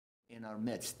in our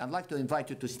midst. I'd like to invite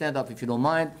you to stand up if you don't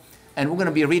mind. And we're going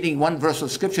to be reading one verse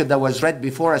of scripture that was read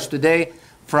before us today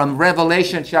from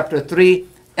Revelation chapter 3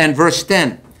 and verse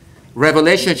 10.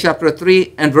 Revelation chapter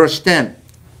 3 and verse 10.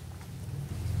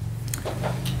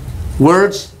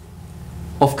 Words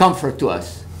of comfort to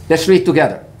us. Let's read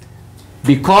together.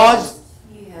 Because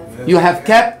you have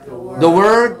kept the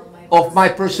word of my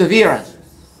perseverance,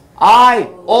 I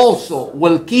also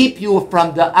will keep you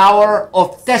from the hour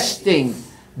of testing,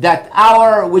 that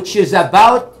hour which is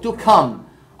about to come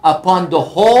upon the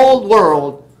whole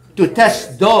world to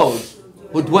test those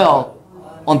who dwell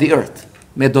on the earth.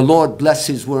 May the Lord bless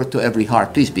His word to every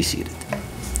heart. Please be seated.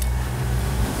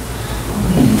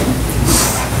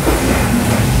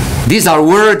 These are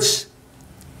words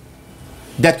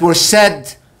that were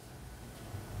said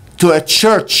to a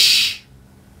church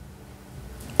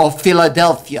of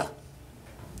Philadelphia.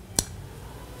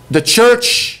 The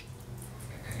church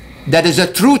that is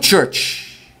a true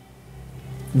church.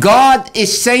 God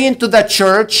is saying to the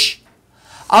church,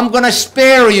 I'm going to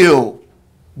spare you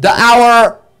the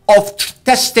hour of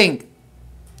testing.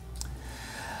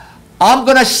 I'm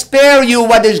going to spare you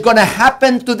what is going to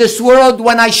happen to this world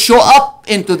when I show up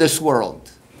into this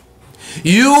world.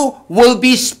 You will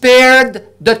be spared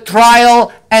the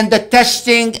trial and the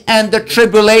testing and the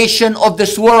tribulation of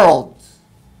this world.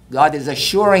 God is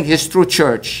assuring His true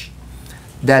church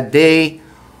that they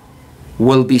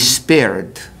will be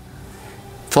spared.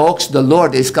 Folks, the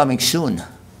Lord is coming soon.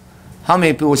 How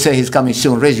many people say He's coming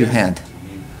soon? Raise your hand.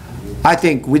 I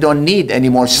think we don't need any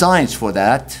more signs for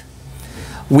that.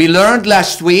 We learned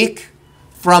last week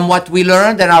from what we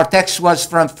learned, and our text was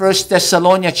from 1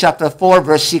 Thessalonians chapter 4,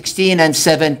 verse 16 and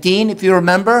 17, if you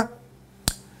remember,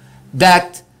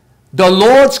 that the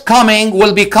Lord's coming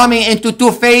will be coming into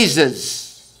two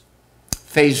phases.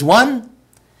 Phase 1,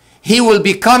 He will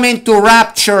be coming to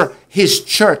rapture His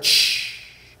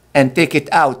church and take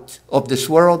it out of this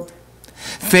world.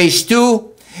 Phase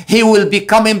 2, He will be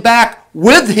coming back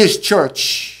with His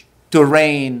church to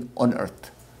reign on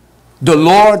earth. The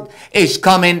Lord is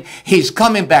coming. He's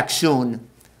coming back soon.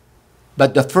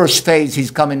 But the first phase, He's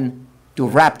coming to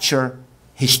rapture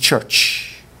His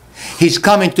church. He's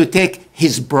coming to take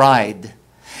His bride.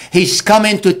 He's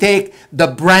coming to take the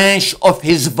branch of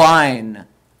His vine,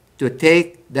 to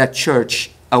take that church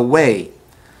away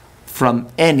from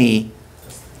any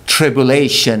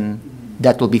tribulation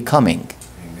that will be coming.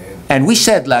 Amen. And we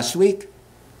said last week,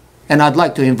 and I'd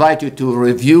like to invite you to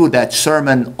review that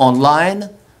sermon online.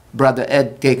 Brother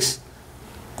Ed takes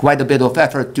quite a bit of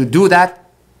effort to do that.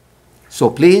 So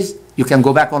please, you can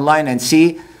go back online and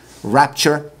see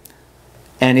Rapture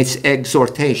and its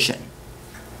exhortation.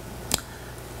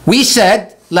 We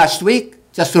said last week,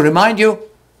 just to remind you,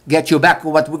 get you back to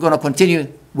what we're going to continue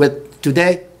with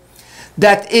today,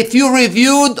 that if you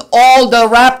reviewed all the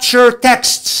rapture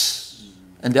texts,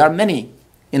 and there are many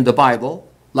in the Bible,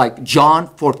 like John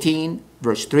 14,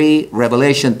 verse 3,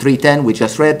 Revelation 3:10, we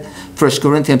just read, 1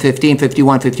 Corinthians 15,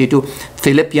 51, 52,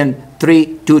 Philippians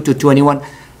 3, 2 to 21,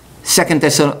 1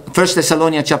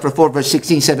 Thessalonians chapter 4, verse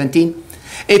 16, 17.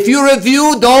 If you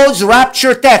review those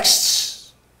rapture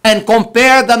texts and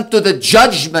compare them to the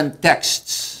judgment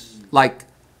texts, like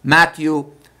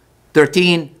Matthew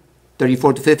 13,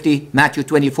 34 to 50, Matthew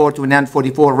 24, 29,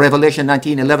 44, Revelation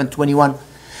 19, 11, 21,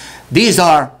 these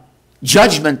are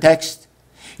judgment texts.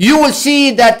 You will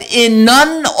see that in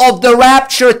none of the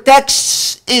rapture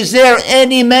texts is there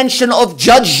any mention of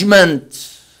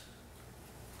judgment.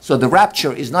 So the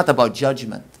rapture is not about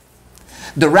judgment.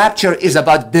 The rapture is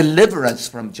about deliverance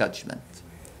from judgment.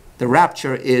 The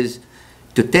rapture is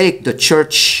to take the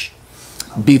church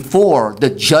before the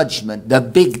judgment, the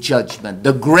big judgment,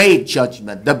 the great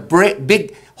judgment, the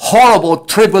big horrible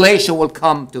tribulation will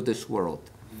come to this world.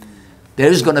 There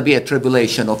is going to be a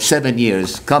tribulation of 7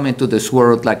 years coming to this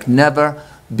world like never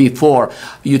before.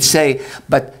 You'd say,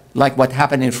 but like what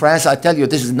happened in France, I tell you,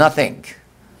 this is nothing.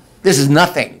 This is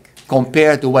nothing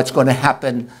compared to what's going to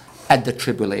happen at the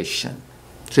tribulation.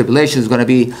 Tribulation is going to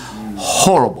be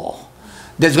horrible.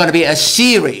 There's going to be a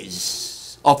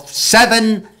series of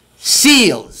 7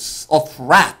 seals of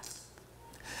wrath,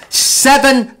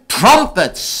 7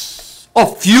 trumpets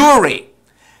of fury,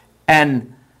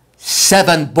 and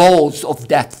 7 bowls of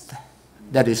death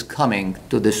that is coming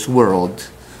to this world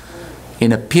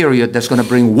in a period that's going to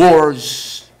bring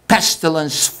wars,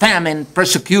 pestilence, famine,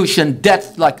 persecution,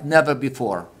 death like never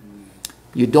before.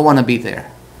 You don't want to be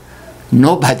there.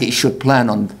 Nobody should plan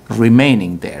on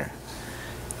remaining there.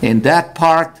 In that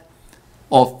part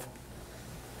of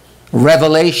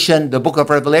Revelation, the book of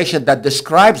Revelation that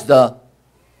describes the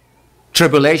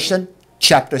tribulation,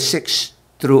 chapter 6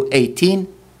 through 18,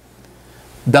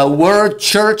 The word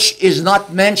church is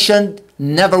not mentioned,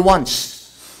 never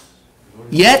once.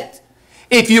 Yet,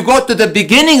 if you go to the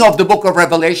beginning of the book of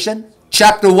Revelation,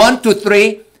 chapter 1 to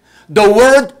 3, the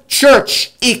word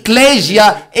church,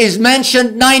 ecclesia, is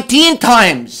mentioned 19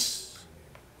 times.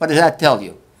 What does that tell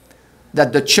you?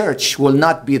 That the church will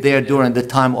not be there during the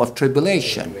time of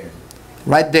tribulation.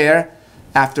 Right there,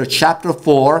 after chapter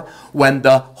 4, when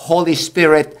the Holy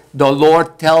Spirit, the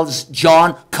Lord tells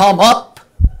John, come up.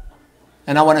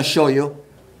 And I want to show you.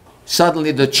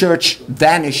 Suddenly the church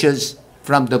vanishes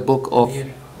from the book of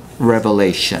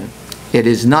Revelation. It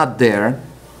is not there.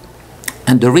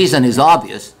 And the reason is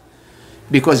obvious.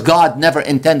 Because God never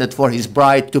intended for his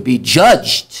bride to be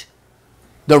judged.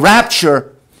 The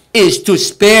rapture is to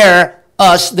spare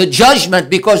us the judgment,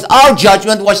 because our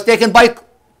judgment was taken by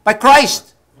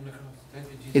Christ.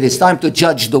 It is time to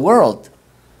judge the world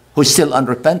who is still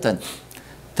unrepentant.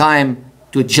 Time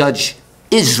to judge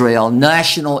Israel,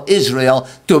 national Israel,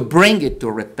 to bring it to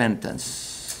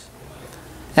repentance.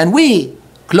 And we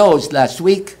closed last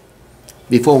week,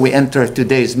 before we enter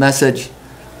today's message,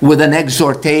 with an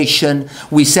exhortation.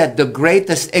 We said the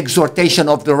greatest exhortation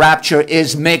of the rapture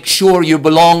is make sure you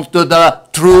belong to the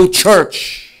true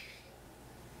church.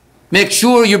 Make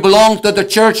sure you belong to the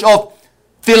church of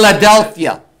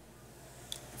Philadelphia.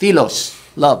 Philos,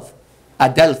 love.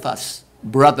 Adelphos,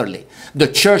 brotherly. The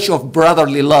church of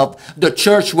brotherly love. The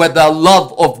church where the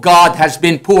love of God has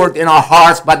been poured in our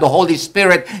hearts by the Holy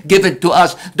Spirit given to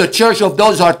us. The church of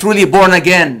those who are truly born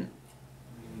again.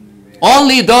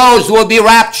 Only those will be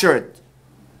raptured.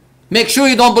 Make sure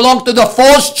you don't belong to the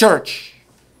false church.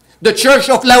 The church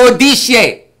of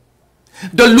Laodicea.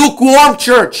 The lukewarm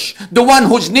church. The one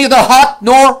who's neither hot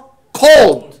nor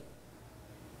cold.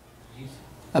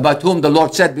 About whom the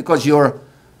Lord said, because you're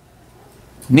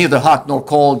neither hot nor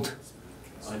cold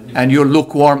and you're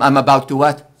lukewarm, I'm about to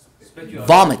what?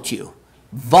 Vomit you.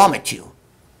 Vomit you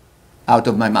out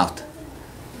of my mouth.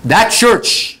 That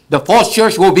church, the false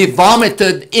church, will be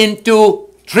vomited into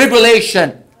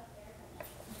tribulation,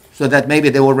 so that maybe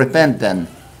they will repent then.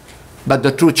 But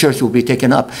the true church will be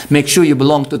taken up. Make sure you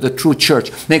belong to the true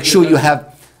church. Make sure you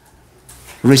have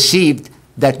received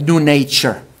that new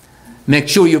nature. Make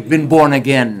sure you've been born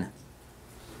again.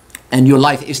 And your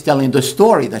life is telling the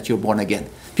story that you're born again.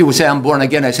 People say, I'm born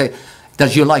again. I say,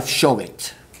 does your life show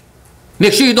it?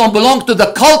 Make sure you don't belong to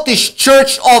the cultish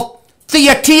church of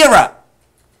Thyatira.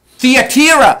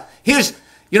 Thyatira. Here's,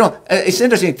 it's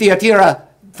interesting. Thyatira,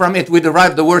 from it we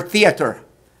derive the word theater.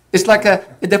 It's like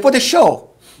they put a show.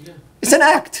 It's an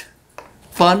act.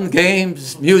 Fun,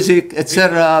 games, music,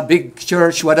 etc. Big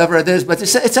church, whatever it is. But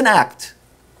it's an act.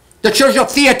 The church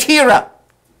of Thyatira,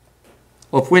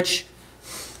 of which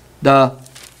to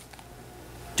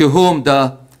whom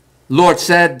the Lord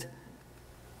said,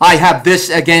 I have this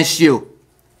against you.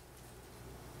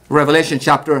 Revelation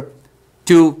chapter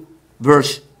 2,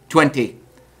 verse 20.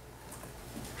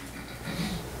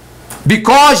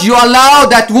 Because you allow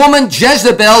that woman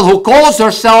Jezebel, who calls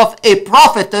herself a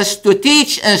prophetess, to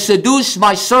teach and seduce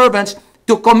my servants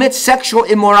to commit sexual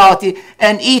immorality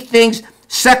and eat things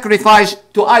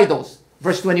sacrificed to idols.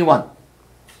 Verse 21.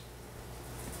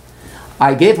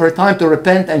 I gave her time to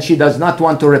repent, and she does not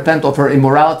want to repent of her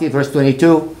immorality. Verse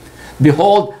 22.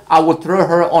 Behold, I will throw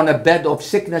her on a bed of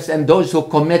sickness, and those who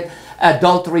commit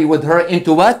adultery with her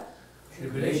into what?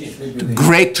 Tribulation.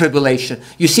 Great tribulation.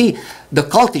 You see, the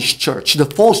cultish church, the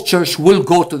false church, will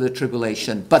go to the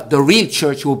tribulation, but the real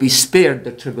church will be spared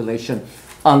the tribulation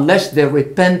unless they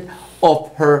repent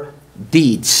of her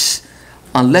deeds.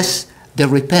 Unless they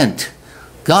repent.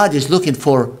 God is looking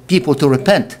for people to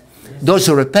repent. Those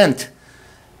who repent,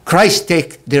 Christ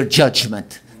take their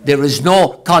judgment. There is no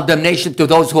condemnation to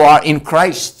those who are in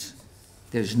Christ.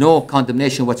 There's no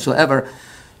condemnation whatsoever.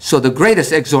 So the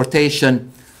greatest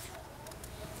exhortation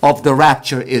of the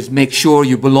rapture is make sure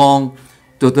you belong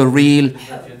to the real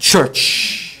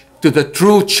church, to the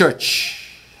true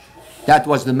church. That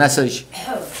was the message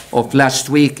of last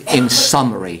week in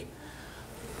summary.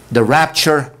 The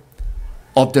rapture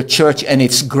of the church and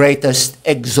its greatest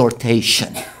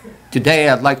exhortation. Today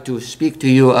I'd like to speak to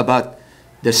you about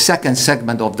the second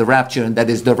segment of the rapture, and that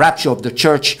is the rapture of the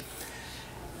church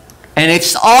and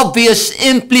its obvious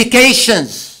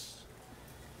implications.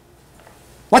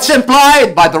 What's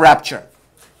implied by the rapture?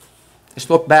 Let's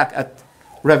look back at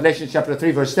Revelation chapter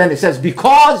 3 verse 10. It says,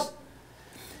 because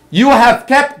you have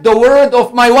kept the word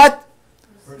of my what?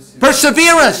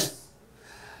 Perseverance.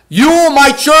 You,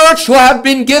 my church, who have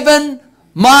been given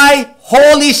my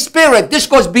Holy Spirit. This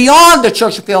goes beyond the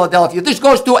church of Philadelphia. This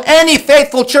goes to any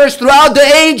faithful church throughout the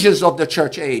ages of the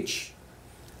church age.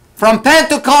 From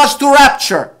Pentecost to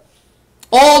rapture.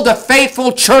 all the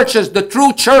faithful churches, the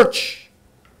true church,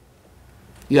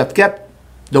 you have kept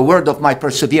the word of my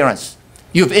perseverance.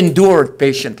 You've endured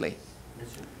patiently.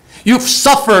 You've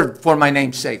suffered for my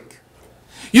name's sake.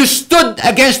 You stood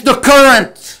against the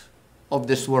current of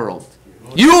this world.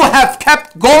 You have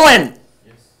kept going,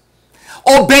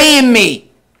 obeying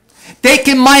me,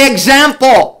 taking my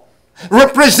example,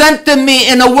 representing me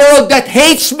in a world that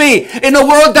hates me, in a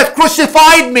world that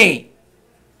crucified me.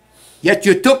 Yet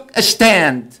you took a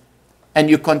stand and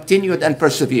you continued and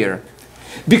persevered.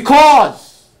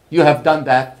 Because you have done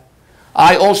that,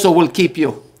 I also will keep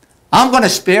you. I'm going to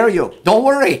spare you. Don't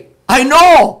worry. I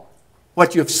know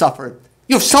what you've suffered.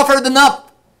 You've suffered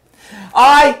enough.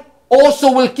 I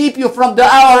also will keep you from the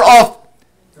hour of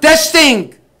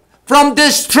testing, from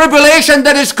this tribulation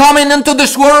that is coming into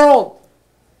this world.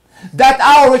 That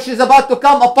hour which is about to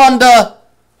come upon the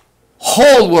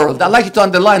whole world. I'd like you to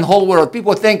underline whole world.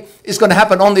 People think it's going to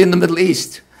happen only in the Middle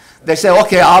East. They say,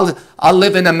 okay, I'll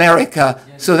live in America,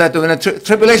 so that when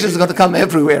tribulation is going to come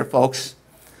everywhere, folks.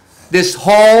 This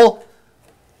whole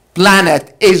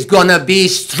planet is going to be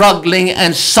struggling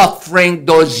and suffering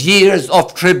those years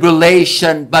of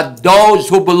tribulation. But those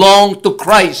who belong to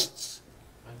Christ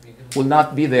will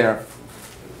not be there,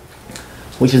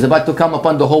 which is about to come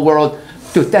upon the whole world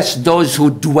to test those who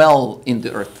dwell in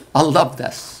the earth. I love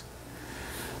this.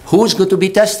 Who's going to be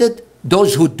tested?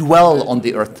 Those who dwell on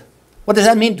the earth. What does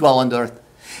that mean, dwell on the earth?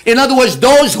 In other words,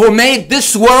 those who made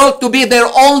this world to be their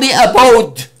only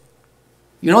abode.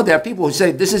 You know, there are people who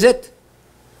say, this is it.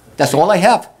 That's all I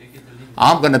have.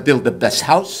 I'm going to build the best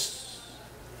house.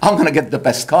 I'm going to get the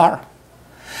best car.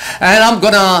 And I'm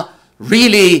going to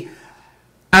really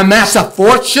amass a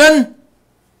fortune.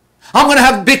 I'm going to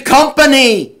have big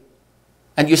company.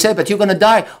 And you say, but you're going to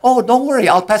die. Oh, don't worry.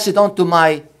 I'll pass it on to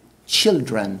my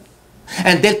children.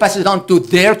 And they'll pass it on to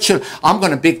their children. I'm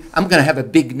going to have a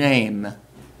big name.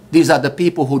 These are the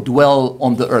people who dwell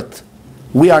on the earth.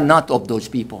 We are not of those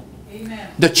people.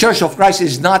 Amen. The church of Christ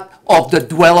is not of the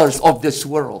dwellers of this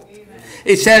world. Amen.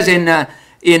 It says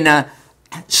in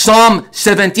Psalm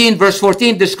 17 verse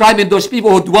 14, describing those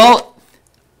people who dwell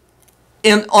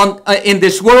in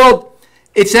this world,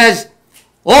 it says,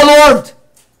 "O Lord,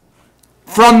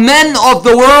 from men of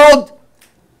the world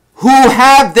who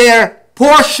have their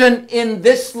portion in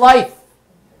this life,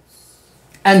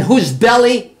 and whose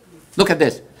belly," look at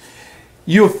this,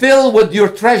 "you fill with your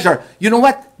treasure." You know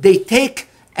what? They take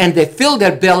and they fill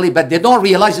their belly, but they don't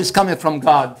realize it's coming from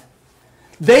God.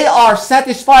 They are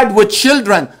satisfied with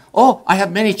children. Oh, I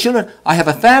have many children. I have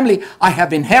a family. I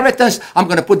have inheritance. I'm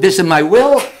going to put this in my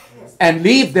will and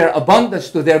leave their abundance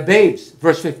to their babes.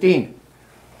 Verse 15.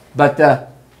 But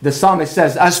the psalmist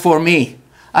says, as for me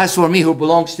who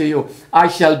belongs to you, I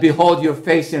shall behold your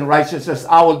face in righteousness.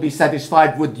 I will be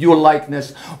satisfied with your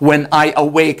likeness when I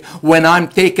awake. When I'm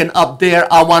taken up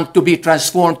there, I want to be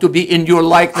transformed to be in your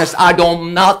likeness.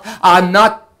 I'm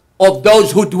not of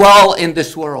those who dwell in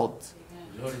this world.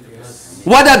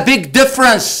 What a big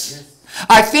difference.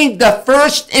 I think the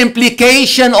first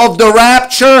implication of the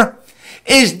rapture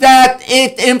is that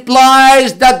it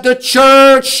implies that the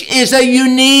church is a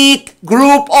unique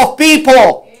group of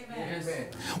people.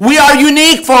 We are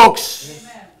unique, folks.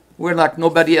 Amen. We're like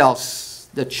nobody else.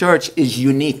 The church is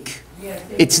unique. Yes,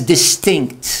 it's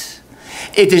distinct.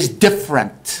 It is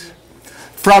different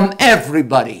from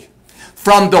everybody,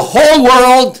 from the whole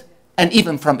world, and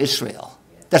even from Israel.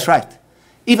 That's right.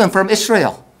 Even from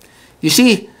Israel. You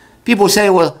see, people say,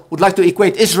 well, would like to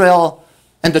equate Israel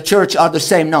and the church are the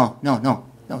same. No.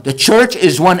 The church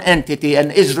is one entity,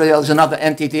 and Israel is another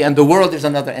entity, and the world is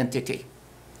another entity.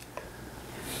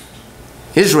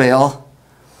 Israel,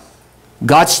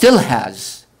 God still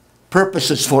has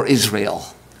purposes for Israel,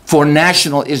 for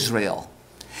national Israel.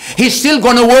 He's still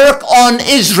going to work on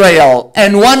Israel.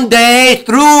 And one day,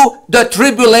 through the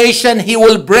tribulation, He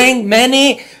will bring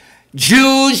many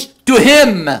Jews to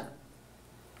Him. Yes.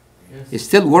 He's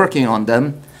still working on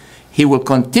them. He will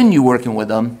continue working with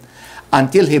them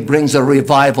until He brings a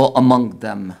revival among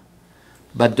them.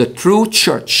 But the true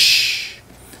church,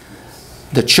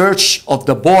 the church of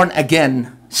the born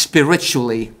again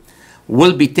spiritually,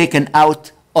 will be taken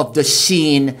out of the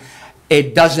scene.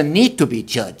 It doesn't need to be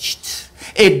judged.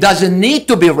 It doesn't need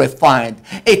to be refined.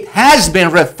 It has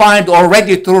been refined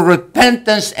already through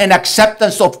repentance and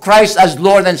acceptance of Christ as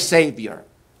Lord and Savior.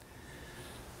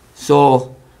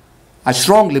 So I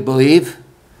strongly believe,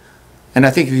 and I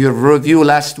think if you review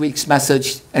last week's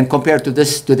message and compare to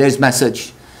today's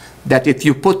message, that if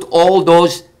you put all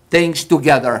those things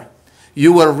together,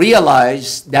 you will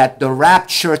realize that the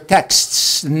rapture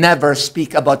texts never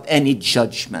speak about any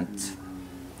judgment.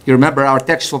 You remember our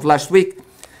text of last week?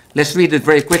 Let's read it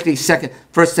very quickly. 1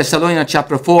 Thessalonians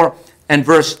chapter 4 and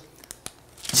verse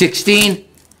 16.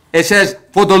 It says,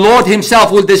 "For the Lord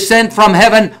himself will descend from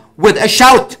heaven with a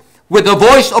shout, with the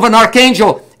voice of an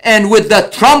archangel, and with the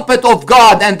trumpet of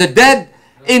God, and the dead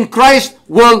in Christ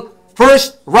will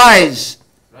first rise.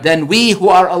 Then we who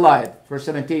are alive," verse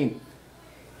 17,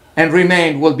 "and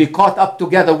remain will be caught up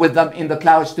together with them in the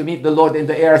clouds to meet the Lord in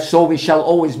the air. So we shall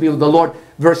always be with the Lord."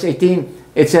 Verse 18,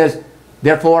 it says,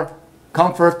 "Therefore,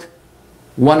 comfort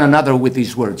one another with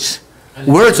these words."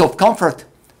 Words of comfort.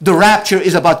 The rapture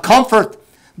is about comfort.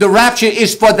 The rapture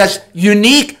is for this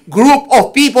unique group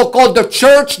of people called the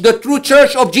church, the true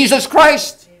church of Jesus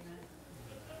Christ.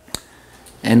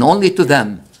 And only to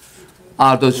them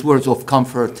are those words of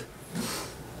comfort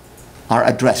are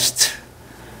addressed.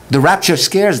 The rapture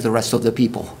scares the rest of the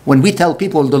people. When we tell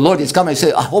people the Lord is coming, I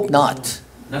say, I hope not.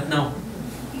 Not now.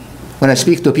 When I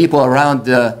speak to people around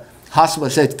the hospital, I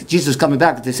say, Jesus is coming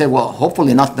back. They say, well,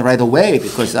 hopefully not right away,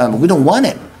 because we don't want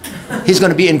him. He's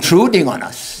going to be intruding on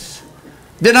us.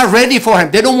 They're not ready for him.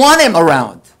 They don't want him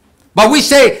around. But we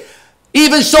say,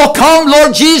 even so, come,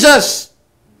 Lord Jesus.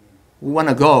 We want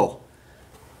to go.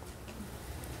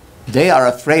 They are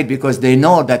afraid because they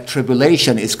know that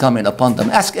tribulation is coming upon them.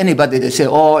 Ask anybody, they say,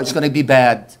 oh, it's going to be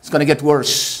bad. It's going to get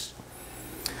worse.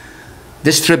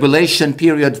 This tribulation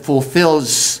period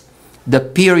fulfills the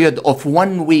period of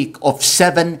 1 week of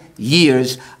 7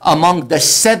 years among the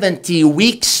 70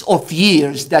 weeks of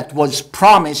years that was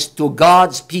promised to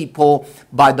God's people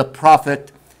by the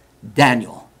prophet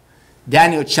Daniel.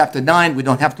 Daniel chapter 9, we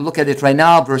don't have to look at it right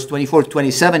now, verse 24 to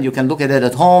 27, you can look at it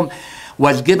at home,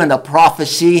 was given a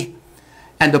prophecy,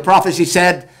 and the prophecy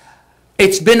said,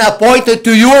 it's been appointed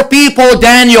to your people,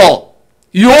 Daniel,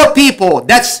 your people,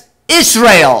 that's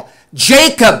Israel,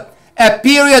 Jacob, a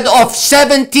period of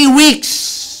 70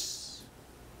 weeks.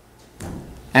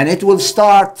 And it will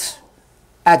start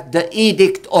at the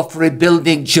edict of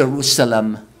rebuilding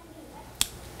Jerusalem.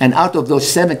 And out of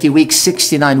those 70 weeks,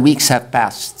 69 weeks have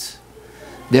passed.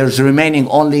 There's remaining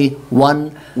only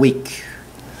 1 week.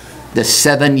 The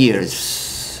 7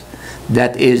 years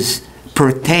that is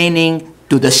pertaining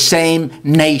to the same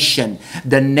nation,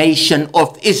 the nation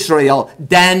of Israel,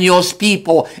 Daniel's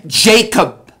people,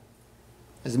 Jacob.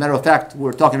 As a matter of fact,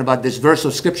 we're talking about this verse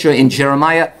of scripture in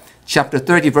Jeremiah chapter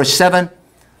 30, verse 7.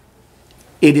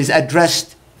 It is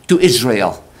addressed to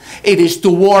Israel. It is to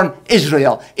warn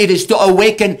Israel. It is to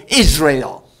awaken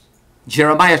Israel.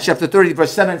 Jeremiah chapter 30,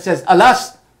 verse 7 says,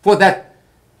 alas, for that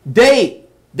day,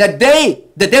 the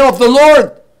day of the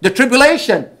Lord, the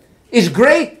tribulation is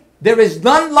great. There is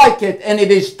none like it. And it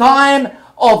is time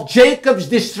of Jacob's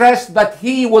distress, but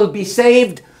he will be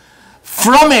saved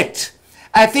from it.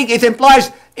 I think it implies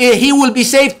he will be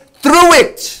saved through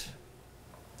it.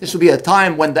 This will be a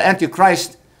time when the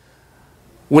Antichrist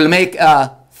will make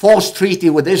a false treaty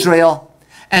with Israel.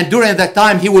 And during that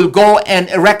time, he will go and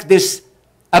erect this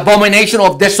abomination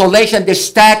of desolation, this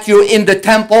statue in the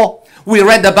temple. We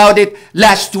read about it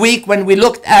last week when we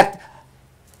looked at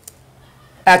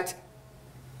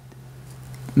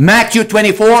Matthew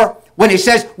 24, when it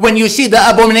says, when you see the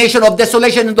abomination of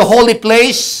desolation in the holy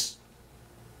place.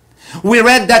 We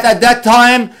read that at that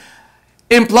time,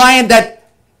 implying that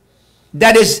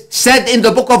is said in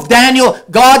the book of Daniel,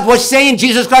 God was saying,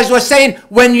 Jesus Christ was saying,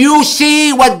 when you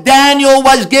see what Daniel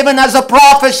was given as a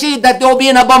prophecy, that there will be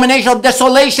an abomination of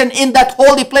desolation in that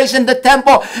holy place in the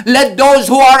temple, let those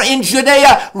who are in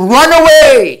Judea run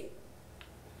away.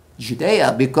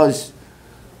 Judea, because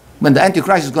when the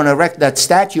Antichrist is going to erect that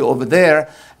statue over there,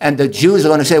 and the Jews are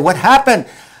going to say, what happened?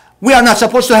 We are not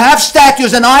supposed to have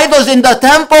statues and idols in the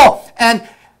temple. And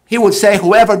he will say,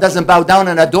 whoever doesn't bow down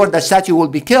and adore the statue will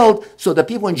be killed. So the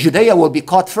people in Judea will be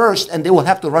caught first and they will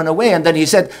have to run away. And then he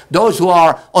said, those who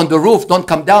are on the roof, don't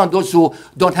come down. Those who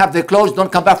don't have their clothes,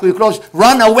 don't come back for your clothes.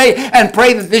 Run away and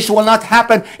pray that this will not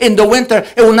happen in the winter.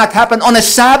 It will not happen on a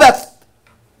Sabbath.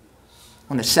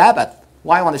 On a Sabbath.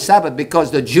 Why on a Sabbath?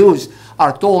 Because the Jews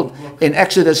are told in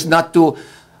Exodus not to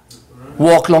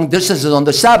walk long distances on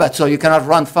the Sabbath, so you cannot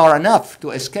run far enough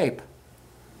to escape.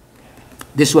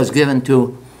 This was given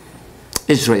to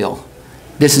Israel.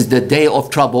 This is the day of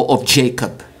trouble of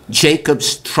Jacob.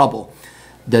 Jacob's trouble.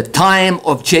 The time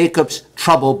of Jacob's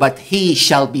trouble, but he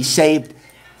shall be saved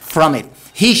from it.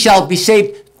 He shall be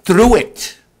saved through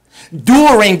it.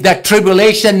 During that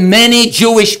tribulation, many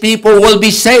Jewish people will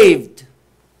be saved. It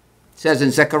says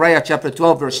in Zechariah chapter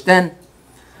 12, verse 10,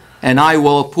 and I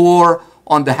will pour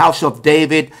on the house of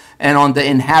David and on the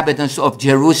inhabitants of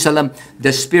Jerusalem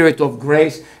the spirit of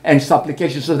grace and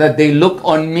supplication, so that they look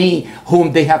on me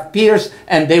whom they have pierced,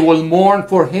 and they will mourn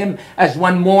for him as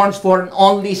one mourns for an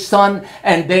only son,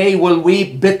 and they will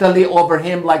weep bitterly over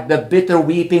him like the bitter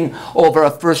weeping over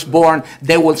a firstborn.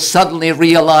 They will suddenly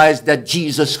realize that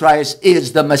Jesus Christ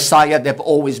is the Messiah they've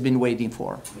always been waiting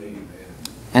for. Amen.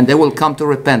 And they will come to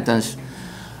repentance,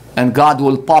 and God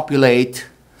will populate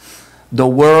the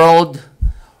world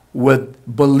with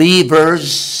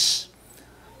believers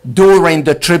during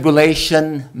the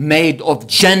tribulation, made of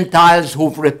Gentiles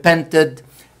who've repented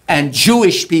and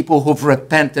Jewish people who've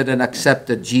repented and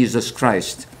accepted Jesus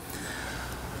Christ.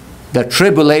 The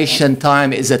tribulation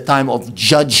time is a time of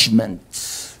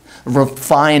judgment,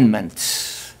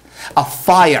 refinement, a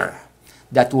fire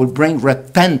that will bring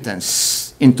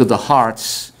repentance into the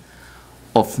hearts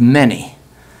of many.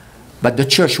 But the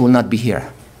church will not be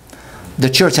here. The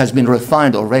church has been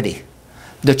refined already.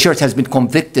 The church has been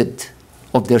convicted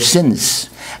of their sins.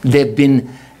 They've been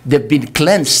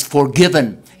cleansed,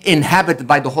 forgiven, inhabited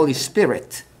by the Holy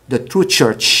Spirit. The true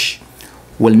church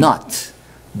will not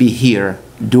be here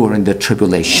during the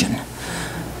tribulation.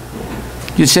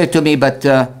 You say to me, but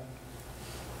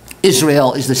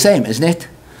Israel is the same, isn't it?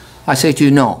 I say to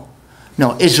you, no.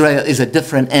 No, Israel is a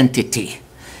different entity.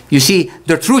 You see,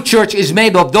 the true church is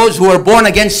made of those who are born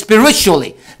again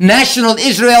spiritually. National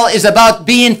Israel is about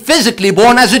being physically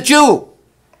born as a Jew.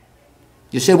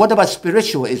 You say, what about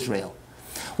spiritual Israel?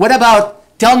 What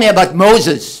about, tell me about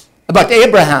Moses, about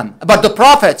Abraham, about the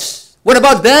prophets. What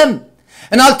about them?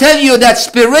 And I'll tell you that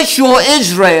spiritual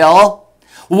Israel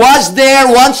was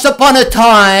there once upon a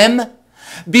time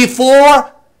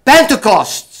before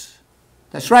Pentecost.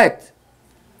 That's right.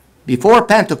 Before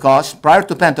Pentecost, prior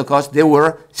to Pentecost, they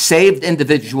were saved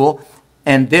individual,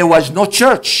 and there was no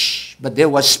church, but there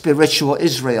was spiritual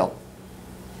Israel.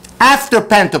 After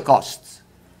Pentecost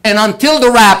and until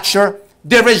the rapture,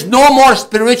 there is no more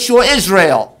spiritual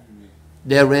Israel.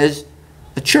 There is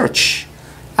a church.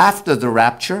 After the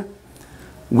rapture,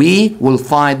 we will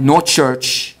find no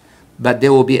church, but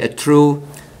there will be a true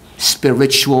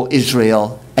spiritual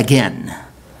Israel again.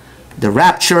 The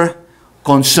rapture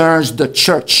concerns the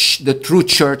church, the true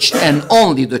church, and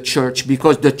only the church,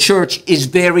 because the church is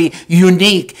very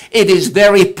unique. It is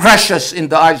very precious in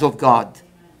the eyes of God.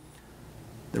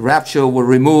 The rapture will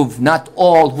remove not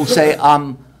all who say,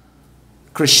 I'm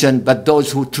Christian, but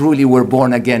those who truly were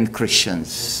born again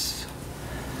Christians.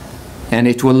 And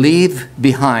it will leave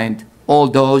behind all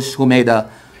those who made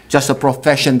just a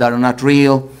profession that are not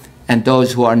real, and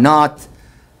those who are not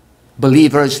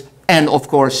believers, and of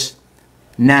course,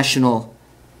 national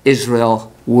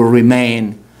Israel will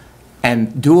remain,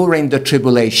 and during the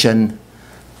tribulation,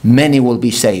 many will be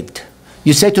saved.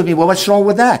 You say to me, well, what's wrong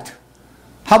with that?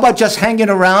 How about just hanging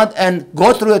around and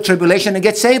go through the tribulation and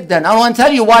get saved then? I want to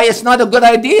tell you why it's not a good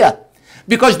idea.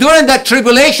 Because during that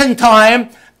tribulation time,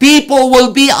 people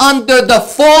will be under the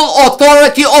full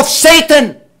authority of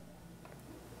Satan.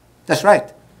 That's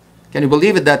right. Can you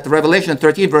believe it that Revelation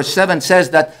 13 verse 7 says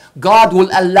that God will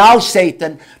allow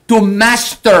Satan to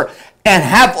master and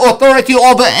have authority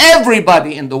over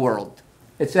everybody in the world?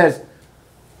 It says,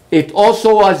 it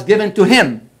also was given to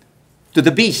him, to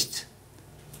the beast,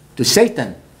 to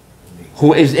Satan,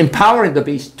 who is empowering the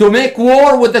beast, to make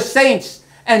war with the saints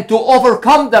and to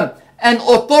overcome them. And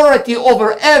authority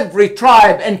over every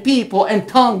tribe and people and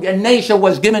tongue and nation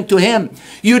was given to him.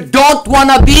 You don't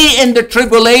want to be in the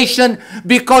tribulation,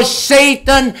 because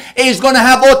Satan is going to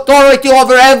have authority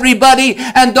over everybody,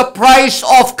 and the price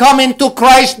of coming to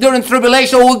Christ during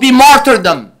tribulation will be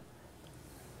martyrdom.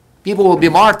 People will be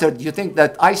martyred. You think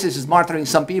that ISIS is martyring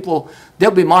some people? They'll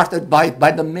be martyred by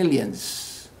the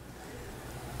millions.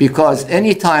 Because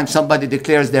anytime somebody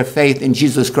declares their faith in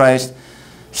Jesus Christ,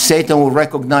 Satan will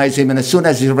recognize him, and as soon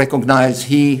as he recognizes,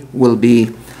 he will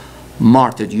be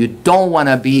martyred. You don't want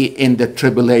to be in the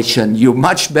tribulation. You're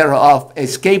much better off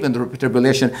escaping the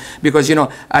tribulation, because, you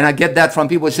know, and I get that from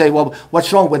people who say, well,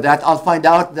 what's wrong with that? I'll find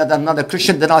out that I'm not a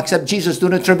Christian, then I'll accept Jesus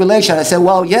during the tribulation. I say,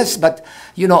 well, yes, but,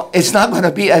 you know, it's not going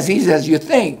to be as easy as you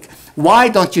think. Why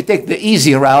don't you take the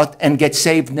easy route and get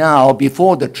saved now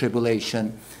before the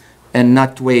tribulation and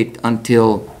not wait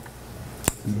until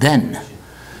then?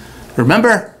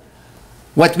 Remember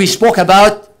what we spoke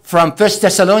about from 1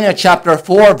 Thessalonians chapter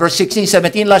 4, verse 16,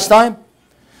 17 last time?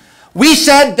 We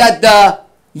said that the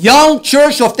young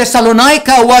church of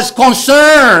Thessalonica was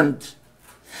concerned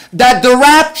that the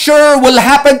rapture will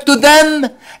happen to them,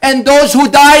 and those who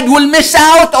died will miss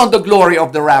out on the glory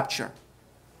of the rapture.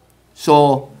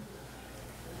 So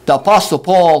the Apostle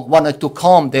Paul wanted to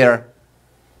calm their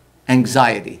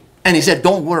anxiety. And he said,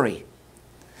 don't worry.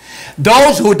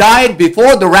 Those who died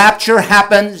before the rapture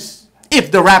happens,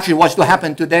 if the rapture was to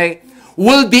happen today,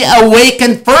 will be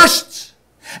awakened first.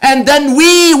 And then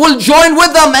we will join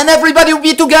with them and everybody will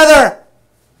be together.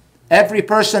 Every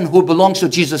person who belongs to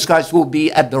Jesus Christ will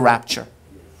be at the rapture.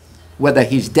 Whether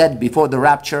he's dead before the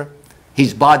rapture,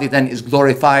 his body then is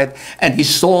glorified, and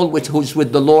his soul, who's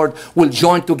with the Lord, will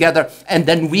join together. And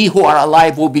then we who are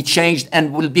alive will be changed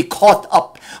and will be caught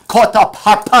up,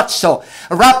 harpazo,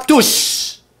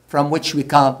 raptus, from which we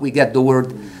get the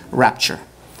word rapture.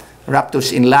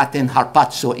 Raptus in Latin,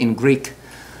 harpazo in Greek,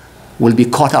 will be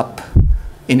caught up.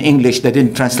 In English, they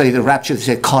didn't translate the rapture, they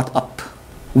said caught up.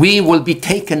 We will be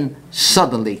taken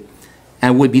suddenly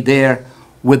and will be there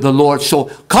with the Lord. So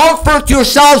comfort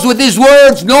yourselves with these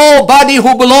words. Nobody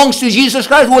who belongs to Jesus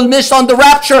Christ will miss on the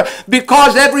rapture,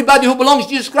 because everybody who belongs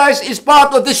to Jesus Christ is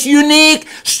part of this unique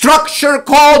structure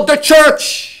called the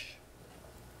church.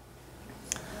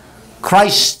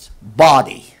 Christ's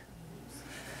body,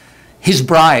 his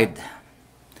bride,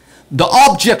 the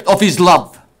object of his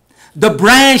love, the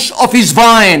branch of his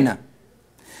vine.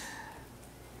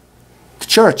 The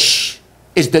church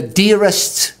is the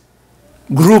dearest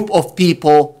group of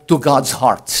people to God's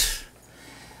heart.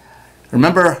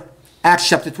 Remember Acts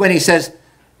chapter 20 says,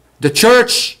 the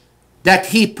church that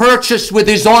he purchased with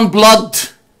his own blood.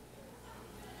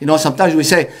 You know, sometimes we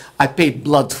say, I paid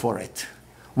blood for it.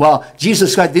 Well,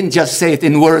 Jesus Christ didn't just say it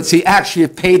in words. He actually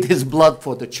paid his blood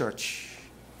for the church.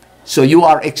 So you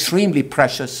are extremely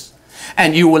precious,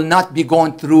 and you will not be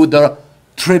going through the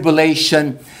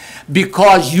tribulation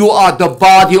because you are the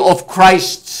body of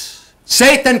Christ.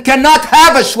 Satan cannot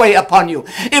have a sway upon you.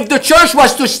 If the church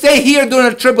was to stay here during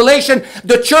the tribulation,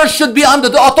 the church should be under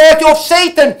the authority of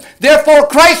Satan. Therefore,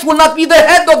 Christ will not be the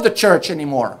head of the church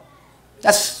anymore.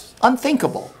 That's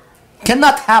unthinkable.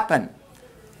 Cannot happen.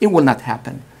 It will not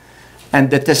happen. And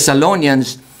the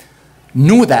Thessalonians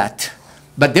knew that,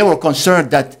 but they were concerned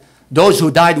that those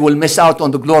who died will miss out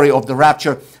on the glory of the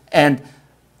rapture. And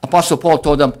Apostle Paul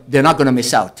told them, they're not going to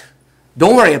miss out.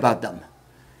 Don't worry about them.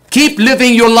 Keep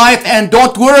living your life and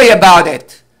don't worry about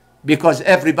it, because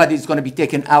everybody is going to be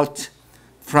taken out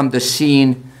from the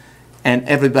scene and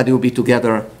everybody will be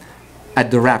together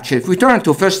at the rapture. If we turn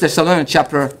to 1 Thessalonians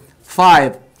chapter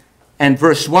 5 and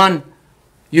verse 1,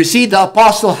 you see the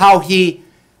apostle how he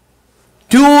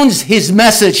tunes his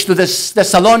message to the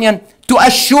Thessalonians to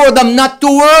assure them not to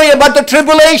worry about the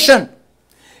tribulation.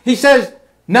 He says,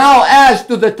 now as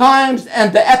to the times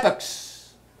and the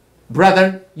epochs,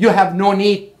 brethren, you have no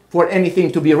need for anything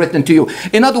to be written to you.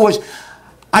 In other words,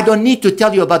 I don't need to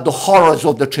tell you about the horrors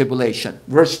of the tribulation.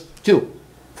 Verse 2,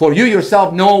 for you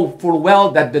yourself know full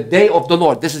well that the day of the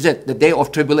Lord, this is it, the day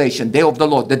of tribulation, day of the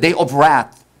Lord, the day of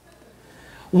wrath,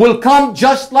 will come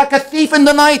just like a thief in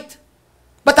the night.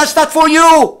 But that's not for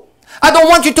you. I don't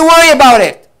want you to worry about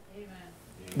it. Amen.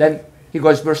 Then he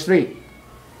goes, verse 3.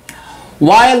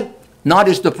 While,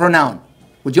 notice the pronoun.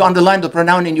 Would you underline the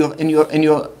pronoun in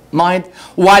your mind?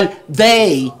 While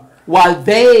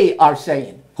they are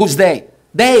saying. Who's they?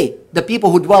 They, the people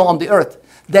who dwell on the earth.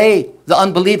 They, the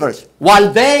unbelievers.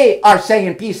 While they are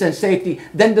saying peace and safety,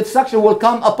 then destruction will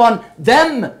come upon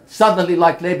them suddenly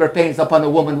like labor pains upon a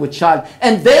woman with child,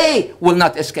 and they will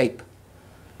not escape.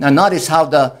 Now notice how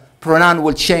the pronoun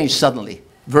will change suddenly.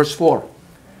 Verse 4.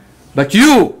 But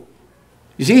you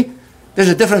see, there's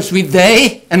a difference between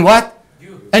they and what?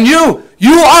 You. And you.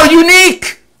 You are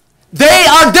unique. They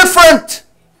are different.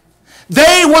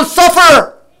 They will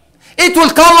suffer. It will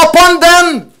come upon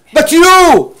them. But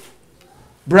you,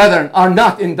 brethren, are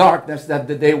not in darkness that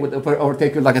the day would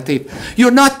overtake you like a thief.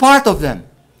 You're not part of them.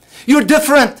 You're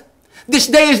different. This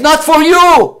day is not for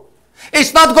you.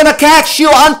 It's not going to catch you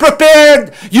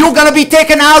unprepared. You're going to be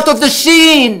taken out of the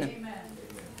scene. Amen.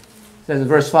 It says in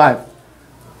verse 5.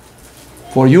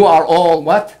 For you are all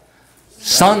what?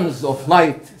 Sons of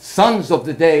light, sons of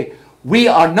the day. We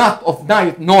are not of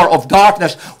night nor of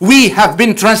darkness. We have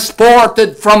been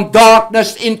transported from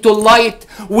darkness into light.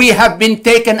 We have been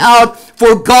taken out.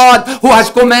 For God, who has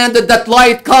commanded that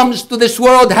light comes to this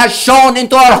world, has shone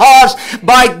into our hearts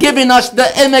by giving us the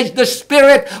image, the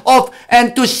spirit of,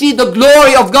 and to see the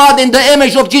glory of God in the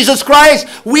image of Jesus Christ.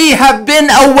 We have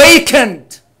been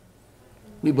awakened.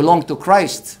 We belong to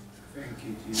Christ.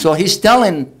 So he's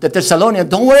telling the Thessalonians,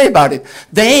 don't worry about it.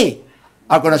 They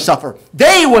are going to suffer.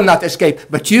 They will not escape.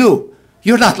 But you're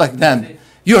not like them.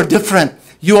 You're different.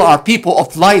 You are people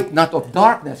of light, not of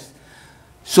darkness.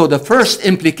 So the first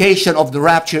implication of the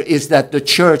rapture is that the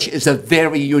church is a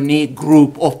very unique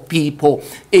group of people.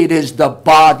 It is the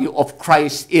body of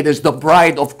Christ. It is the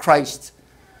bride of Christ.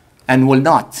 And will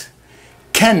not,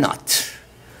 cannot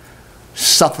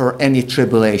suffer any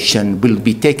tribulation will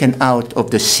be taken out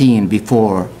of the scene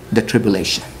before the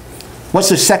tribulation. What's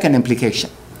the second implication?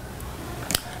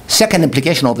 Second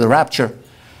implication of the rapture,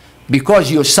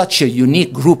 because you're such a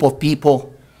unique group of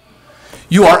people,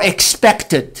 you are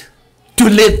expected to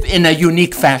live in a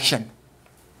unique fashion.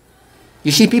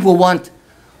 You see, people want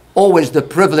always the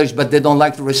privilege, but they don't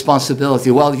like the responsibility.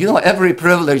 Well, you know, every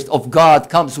privilege of God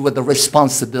comes with the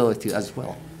responsibility as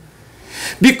well.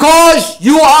 Because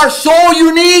you are so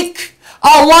unique,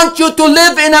 I want you to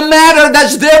live in a manner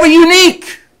that's very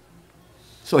unique.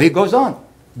 So he goes on.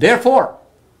 Therefore,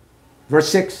 verse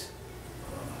 6.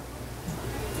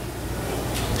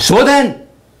 So then,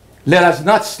 let us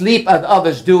not sleep as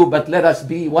others do, but let us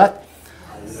be what?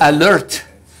 Alert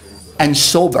and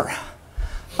sober.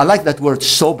 I like that word,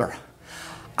 sober.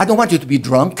 I don't want you to be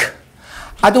drunk.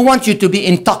 I don't want you to be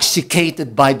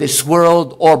intoxicated by this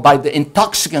world or by the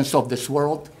intoxicants of this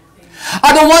world.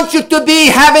 I don't want you to be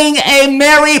having a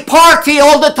merry party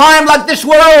all the time like this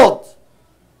world.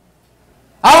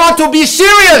 I want to be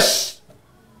serious.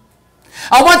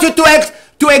 I want you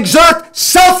to exert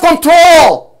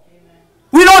self-control.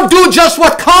 We don't do just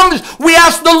what comes. We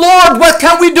ask the Lord, what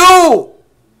can we do?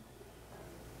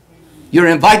 You're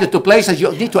invited to places,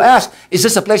 you need to ask, is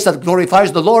this a place that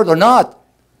glorifies the Lord or not?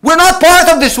 We're not part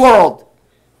of this world.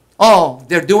 Oh,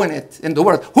 they're doing it in the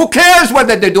world. Who cares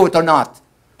whether they do it or not?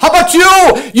 How about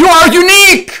you? You are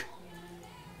unique.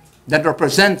 That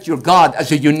represents your God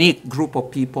as a unique group of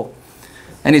people.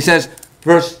 And he says,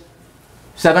 verse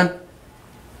 7,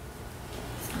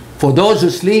 for those who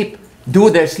sleep, do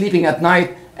their sleeping at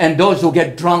night, and those who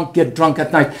get drunk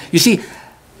at night. You see,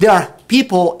 there are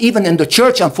people, even in the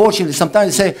church, unfortunately,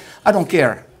 sometimes they say, I don't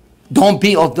care. Don't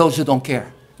be of those who don't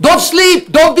care. Don't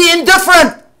sleep. Don't be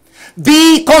indifferent.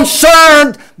 Be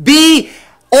concerned. Be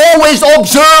always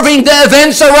observing the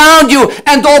events around you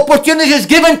and the opportunities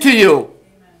given to you.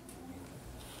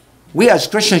 We as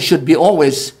Christians should be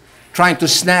always trying to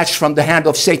snatch from the hand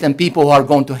of Satan people who are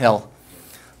going to hell.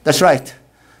 That's right.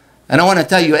 And I want to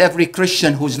tell you, every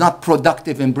Christian who's not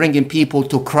productive in bringing people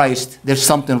to Christ, there's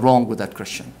something wrong with that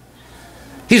Christian.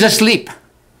 He's asleep.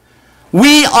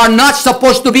 We are not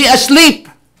supposed to be asleep.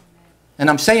 And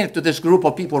I'm saying it to this group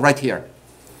of people right here.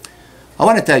 I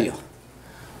want to tell you,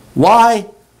 why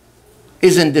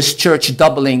isn't this church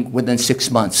doubling within 6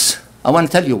 months? I want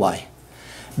to tell you why.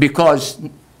 Because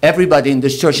everybody in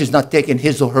this church is not taking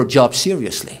his or her job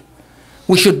seriously.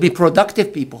 We should be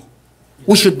productive people.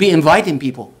 We should be inviting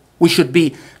people. We should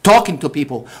be talking to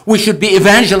people. We should be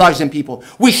evangelizing people.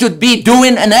 We should be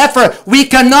doing an effort. We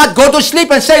cannot go to sleep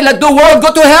and say, let the world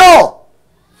go to hell.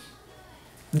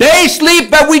 They sleep,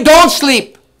 but we don't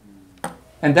sleep.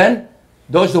 And then,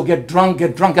 those who get drunk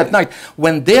at night.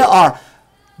 When they are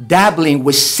dabbling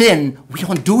with sin, we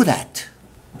don't do that.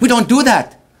 We don't do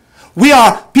that. We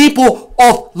are people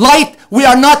of light. We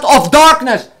are not of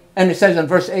darkness. And it says in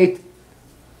verse 8,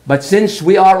 but since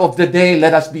we are of the day,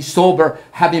 let us be sober,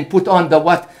 having put on the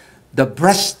what? The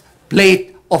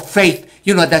breastplate of faith.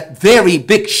 You know, that very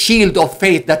big shield of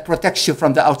faith that protects you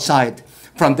from the outside,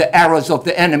 from the arrows of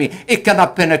the enemy. It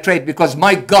cannot penetrate because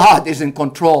my God is in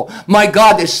control. My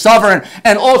God is sovereign.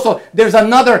 And also, there's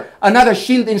another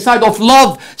shield inside of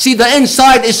love. See, the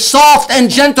inside is soft and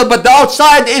gentle, but the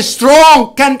outside is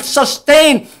strong, can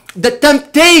sustain the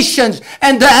temptations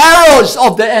and the arrows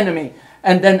of the enemy.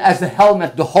 And then as a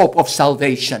helmet, the hope of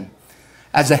salvation.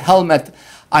 As a helmet,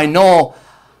 I know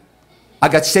I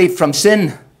got saved from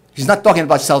sin. He's not talking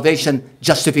about salvation,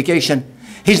 justification.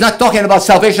 He's not talking about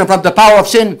salvation from the power of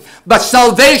sin, but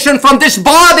salvation from this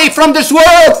body, from this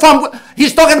world.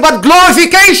 He's talking about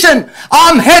glorification.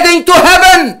 I'm heading to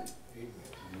heaven.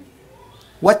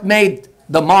 What made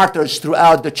the martyrs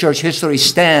throughout the church history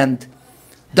stand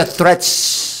the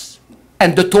threats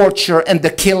and the torture and the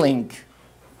killing?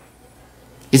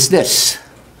 It's this.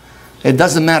 It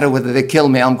doesn't matter whether they kill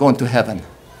me, I'm going to heaven.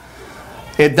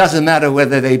 It doesn't matter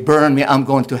whether they burn me, I'm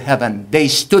going to heaven. They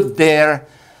stood there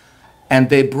and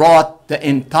they brought the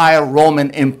entire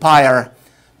Roman Empire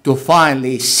to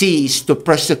finally cease to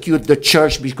persecute the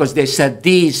church because they said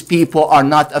these people are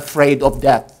not afraid of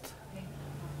death.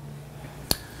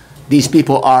 These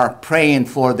people are praying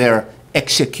for their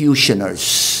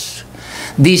executioners.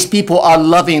 These people are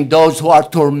loving those who are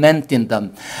tormenting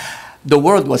them. The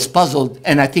world was puzzled,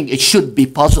 and I think it should be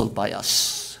puzzled by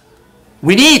us.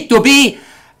 We need to be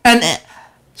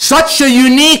such a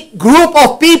unique group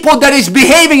of people that is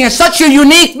behaving in such a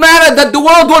unique manner that the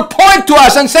world will point to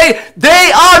us and say,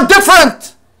 they are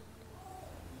different.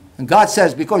 And God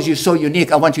says, because you're so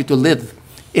unique, I want you to live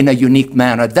in a unique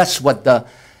manner. That's what the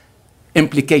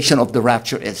implication of the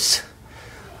rapture is.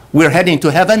 We're heading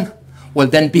to heaven. well,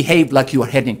 then behave like you are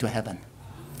heading to heaven.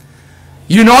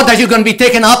 You know that you're going to be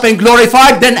taken up and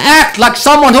glorified, then act like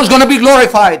someone who's going to be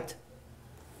glorified. It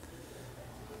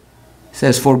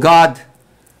says, for God,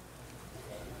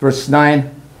 verse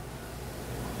 9,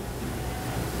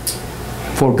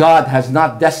 for God has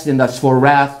not destined us for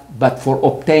wrath, but for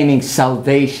obtaining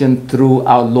salvation through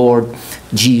our Lord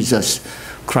Jesus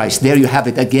Christ. There you have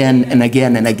it again and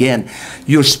again and again.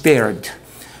 You're spared.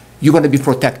 You're going to be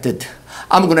protected.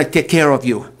 I'm going to take care of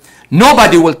you.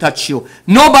 Nobody will touch you.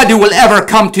 Nobody will ever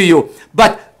come to you.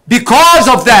 But because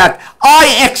of that,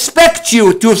 I expect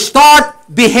you to start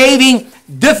behaving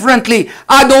differently.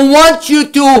 I don't want you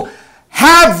to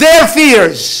have their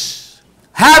fears,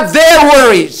 have their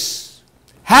worries,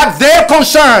 have their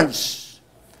concerns,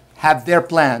 have their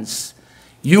plans.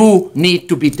 You need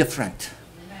to be different.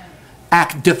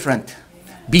 Act different.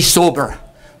 Be sober.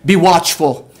 Be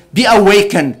watchful. Be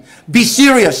awakened. Be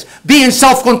serious. Be in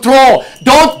self-control.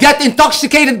 Don't get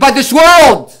intoxicated by this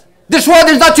world. This world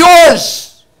is not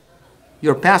yours.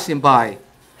 You're passing by.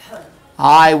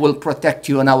 I will protect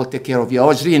you and I will take care of you. I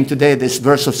was reading today this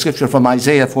verse of scripture from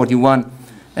Isaiah 41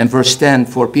 and verse 10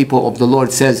 for people of the Lord.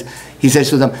 He says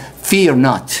to them, fear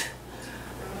not,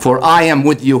 for I am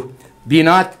with you. Be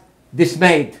not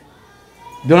dismayed.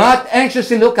 Do not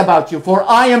anxiously look about you, for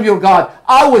I am your God.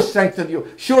 I will strengthen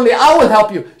you. Surely I will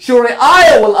help you. Surely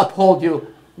I will uphold you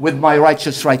with my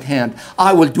righteous right hand.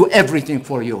 I will do everything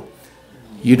for you.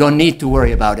 You don't need to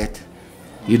worry about it.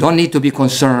 You don't need to be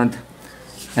concerned.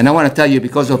 And I want to tell you,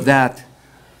 because of that,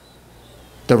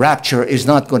 the rapture is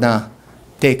not going to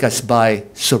take us by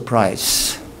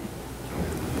surprise.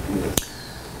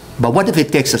 But what if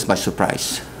it takes us by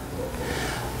surprise?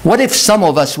 What if some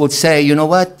of us would say, you know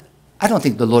what? I don't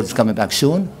think the Lord is coming back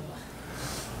soon.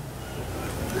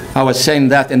 I was saying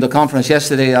that in the conference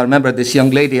yesterday. I remember this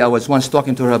young lady, I was once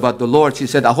talking to her about the Lord. She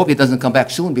said, I hope he doesn't come back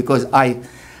soon because I'm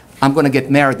going to get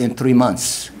married in 3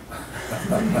 months.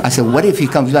 I said, what if he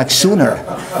comes back sooner?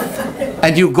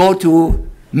 And you go to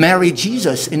marry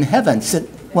Jesus in heaven. Said,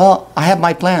 well, I have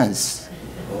my plans.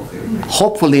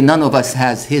 Hopefully none of us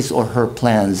has his or her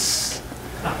plans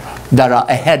that are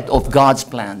ahead of God's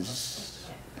plans.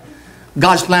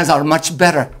 God's plans are much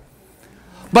better.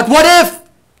 But what if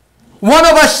one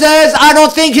of us says, I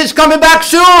don't think he's coming back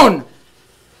soon?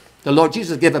 The Lord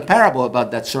Jesus gave a parable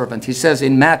about that servant. He says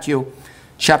in Matthew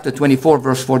chapter 24,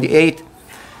 verse 48,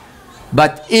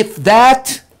 but if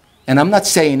that, and I'm not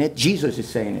saying it, Jesus is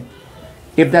saying it.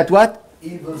 If that what?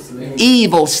 Evil slave.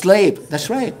 Evil slave. That's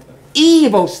right.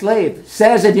 Evil slave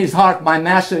says in his heart, my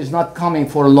master is not coming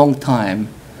for a long time.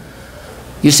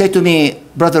 You say to me,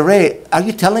 Brother Ray, are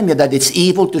you telling me that it's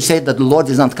evil to say that the Lord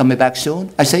is not coming back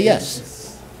soon? I say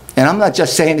yes. And I'm not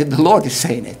just saying it, the Lord is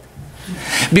saying it.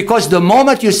 Because the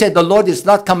moment you say the Lord is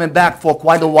not coming back for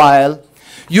quite a while,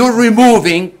 you're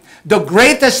removing the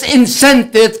greatest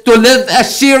incentive to live a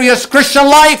serious Christian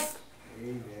life.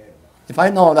 Amen. If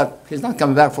I know that he's not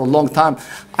coming back for a long time,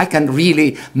 I can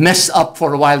really mess up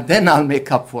for a while, then I'll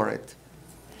make up for it.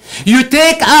 You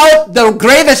take out the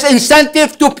greatest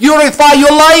incentive to purify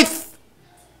your life.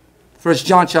 1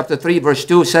 John chapter 3 verse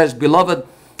 2 says, beloved,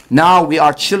 now we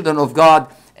are children of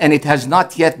God, and it has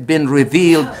not yet been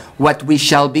revealed what we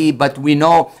shall be, but we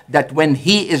know that when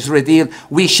he is revealed,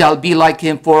 we shall be like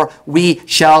him, for we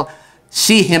shall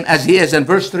see him as he is. And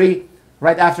verse 3,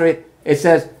 right after it, it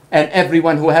says, and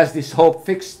everyone who has this hope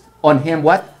fixed on him,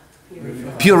 what?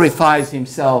 Purifies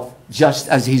himself just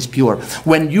as he's pure.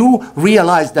 When you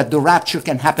realize that the rapture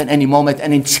can happen any moment,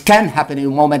 and it can happen any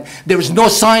moment, there is no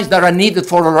signs that are needed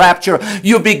for a rapture.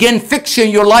 You begin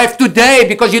fixing your life today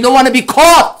because you don't want to be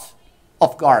caught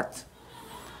off guard.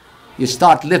 You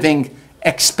start living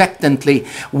expectantly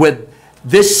with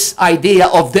this idea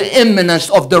of the imminence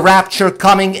of the rapture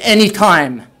coming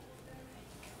anytime.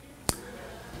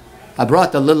 I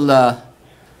brought a little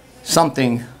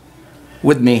something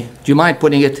with me. Do you mind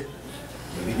putting it?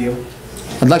 Video.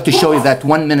 I'd like to show you that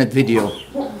 1-minute video.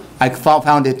 I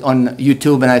found it on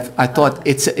YouTube, and I thought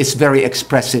it's very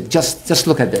expressive. Just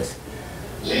look at this.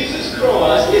 Jesus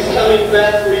Christ is coming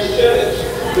back for his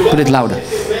church. Put it louder.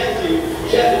 Matthew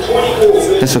chapter 24,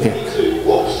 verse That's okay. 22.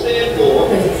 Watch therefore,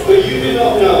 for you do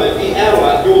not know the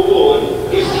hour your Lord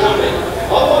is coming.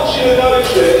 I want you to know,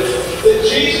 church, that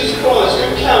Jesus Christ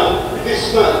could come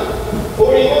this month,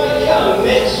 or he might come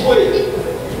next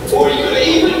week, or he could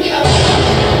even come.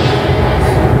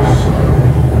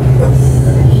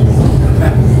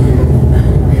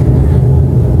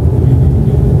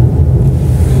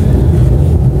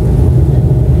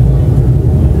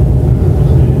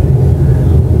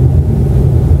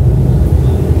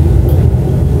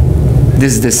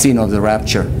 This is the scene of the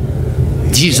rapture.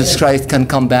 Jesus Christ can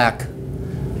come back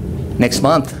next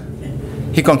month.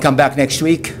 He can come back next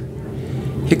week.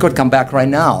 He could come back right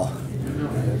now.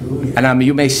 And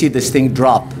you may see this thing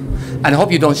drop. And I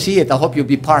hope you don't see it. I hope you'll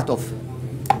be part of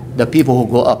the people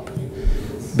who go up.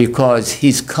 Because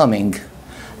he's coming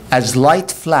as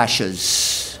light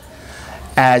flashes,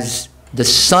 as the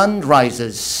sun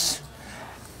rises,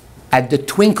 at the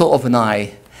twinkle of an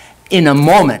eye, in a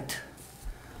moment,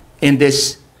 in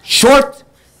this short,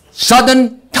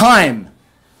 sudden time,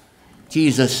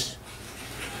 Jesus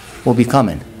will be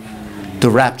coming to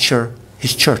rapture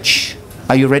his church.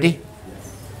 Are you ready?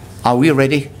 Are we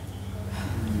ready?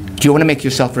 Do you want to make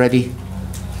yourself ready?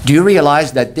 Do you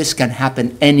realize that this can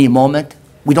happen any moment?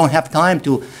 We don't have time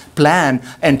to plan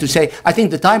and to say, I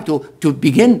think the time to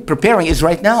begin preparing is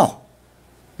right now.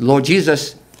 Lord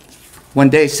Jesus, when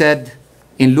they said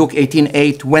in Luke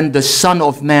 18:8, when the Son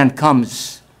of Man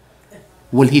comes,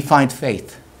 will he find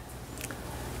faith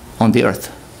on the earth?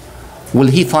 Will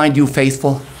he find you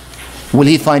faithful? Will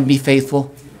he find me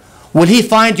faithful? Will he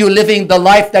find you living the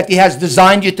life that he has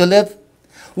designed you to live?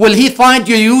 Will he find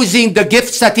you using the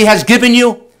gifts that he has given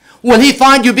you? Will he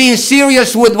find you being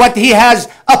serious with what he has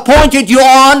appointed you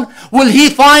on? Will he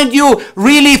find you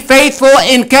really faithful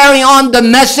in carrying on the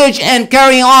message and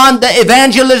carrying on the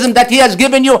evangelism that he has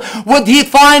given you? Would he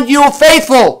find you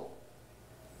faithful?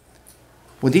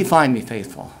 Would he find me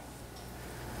faithful?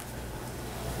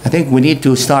 I think we need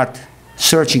to start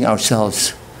searching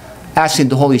ourselves, asking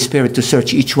the Holy Spirit to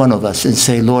search each one of us and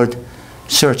say, Lord,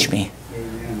 search me.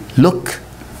 Amen. Look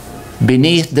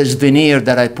beneath this veneer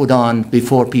that I put on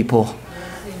before people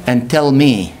and tell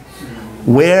me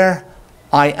where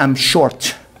I am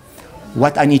short,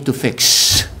 what I need to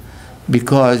fix,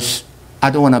 because I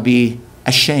don't want to be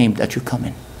ashamed that you're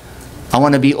coming. I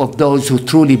want to be of those who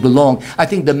truly belong. I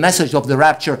think the message of the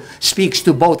rapture speaks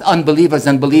to both unbelievers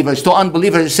and believers. To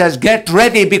unbelievers it says, get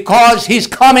ready because he's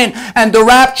coming. And the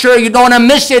rapture, you don't want to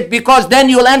miss it because then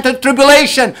you'll enter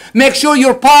tribulation. Make sure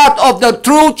you're part of the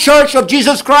true church of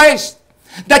Jesus Christ.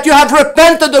 That you have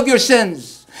repented of your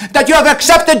sins. That you have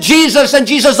accepted Jesus and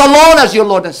Jesus alone as your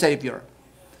Lord and Savior.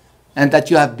 And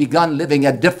that you have begun living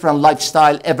a different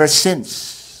lifestyle ever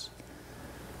since.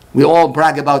 We all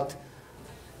brag about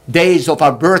days of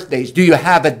our birthdays. Do you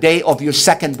have a day of your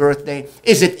second birthday?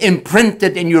 Is it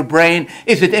imprinted in your brain?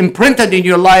 Is it imprinted in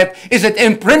your life? Is it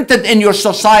imprinted in your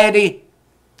society?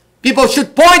 People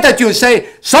should point at you and say,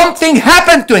 something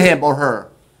happened to him or her.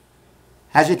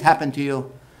 Has it happened to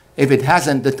you? If it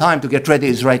hasn't, the time to get ready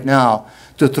is right now.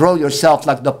 To throw yourself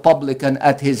like the publican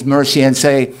at his mercy and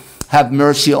say, have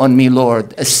mercy on me,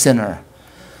 Lord, a sinner.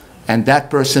 And that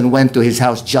person went to his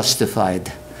house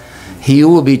justified. He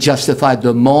will be justified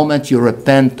the moment you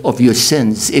repent of your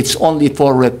sins. It's only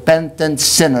for repentant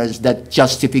sinners that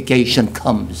justification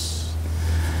comes.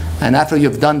 And after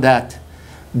you've done that,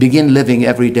 begin living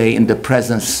every day in the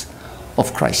presence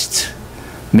of Christ.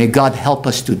 May God help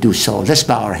us to do so. Let's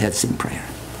bow our heads in prayer.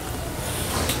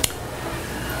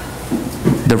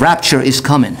 The rapture is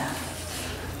coming.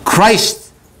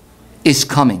 Christ is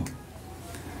coming.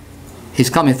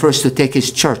 He's coming first to take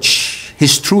his church,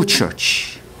 his true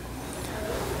church.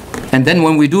 And then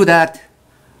when we do that,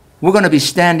 we're going to be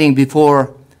standing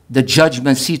before the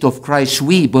judgment seat of Christ,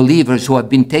 we believers who have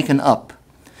been taken up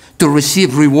to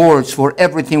receive rewards for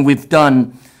everything we've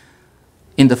done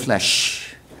in the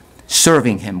flesh,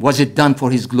 serving him. Was it done for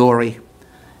his glory?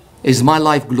 Is my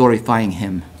life glorifying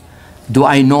him? Do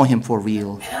I know him for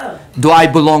real? Do I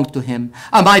belong to him?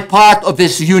 Am I part of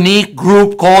this unique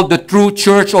group called the true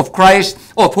church of Christ,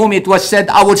 of whom it was said,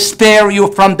 I will spare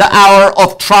you from the hour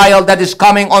of trial that is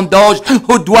coming on those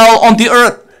who dwell on the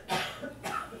earth?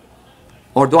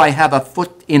 Or do I have a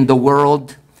foot in the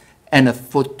world and a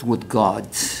foot with God?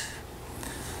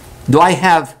 Do I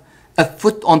have a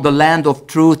foot on the land of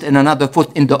truth and another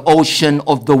foot in the ocean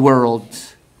of the world?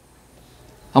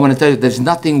 I want to tell you, there's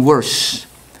nothing worse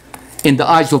in the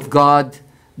eyes of God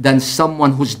than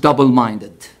someone who's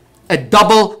double-minded. A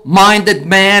double-minded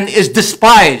man is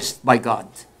despised by God.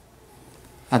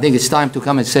 I think it's time to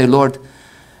come and say, Lord,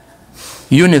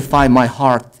 unify my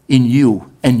heart in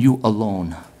you and you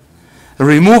alone.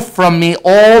 Remove from me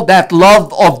all that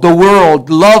love of the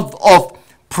world, love of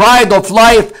pride of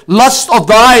life, lust of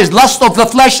the eyes, lust of the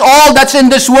flesh, all that's in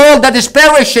this world that is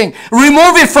perishing.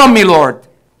 Remove it from me, Lord.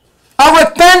 I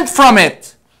repent from it.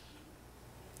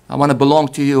 I want to belong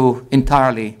to you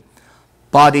entirely,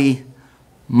 body,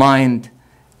 mind,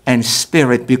 and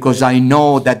spirit, because I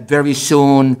know that very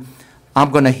soon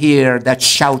I'm going to hear that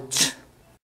shout.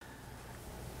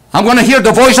 I'm going to hear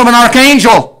the voice of an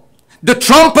archangel, the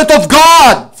trumpet of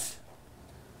God,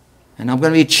 and I'm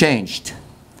going to be changed.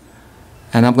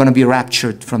 And I'm going to be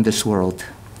raptured from this world.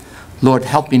 Lord,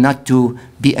 help me not to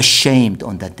be ashamed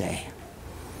on that day.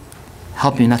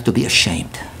 Help me not to be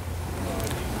ashamed.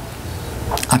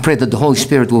 I pray that the Holy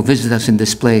Spirit will visit us in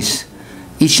this place,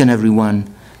 each and every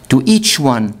one. To each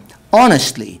one,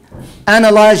 honestly,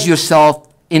 analyze yourself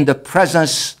in the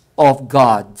presence of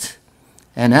God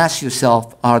and ask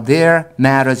yourself, are there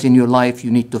matters in your life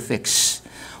you need to fix?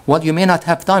 Well, you may not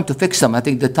have time to fix them. I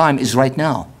think the time is right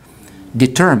now.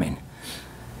 Determine.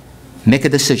 Make a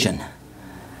decision.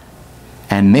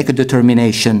 And make a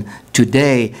determination.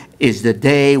 Today is the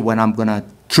day when I'm going to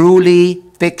truly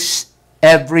fix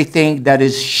everything that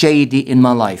is shady in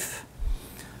my life.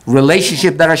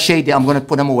 Relationships that are shady, I'm going to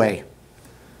put them away.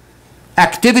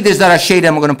 Activities that are shady,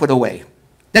 I'm going to put away.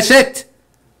 That's it.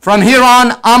 From here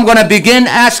on, I'm going to begin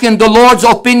asking the Lord's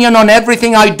opinion on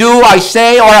everything I do, I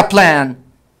say, or I plan.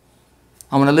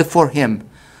 I'm going to live for Him.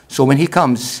 So when He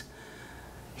comes,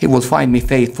 He will find me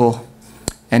faithful.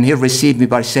 And He'll receive me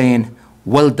by saying,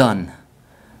 well done,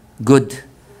 good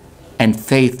and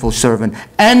faithful servant.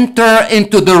 Enter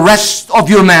into the rest of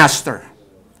your master.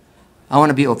 I want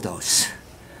to be of those.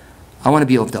 I want to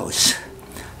be of those.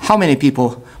 How many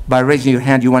people, by raising your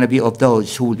hand, you want to be of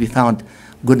those who will be found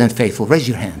good and faithful? Raise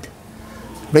your hand.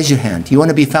 Raise your hand. You want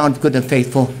to be found good and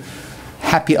faithful?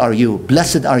 Happy are you.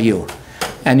 Blessed are you.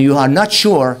 And you are not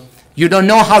sure, you don't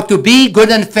know how to be good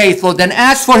and faithful, then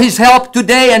ask for His help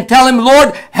today and tell Him,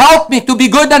 Lord, help me to be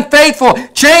good and faithful.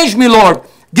 Change me, Lord.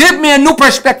 Give me a new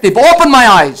perspective. Open my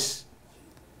eyes.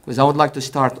 Because I would like to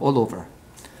start all over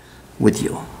with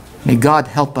you. May God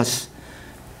help us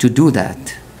to do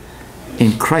that.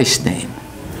 In Christ's name.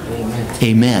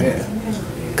 Amen.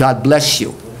 Amen. God bless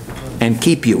you and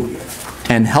keep you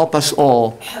and help us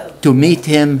all to meet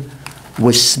Him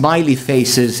with smiley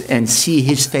faces and see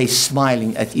His face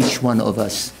smiling at each one of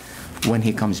us when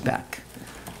He comes back.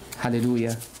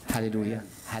 Hallelujah, hallelujah,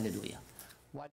 hallelujah.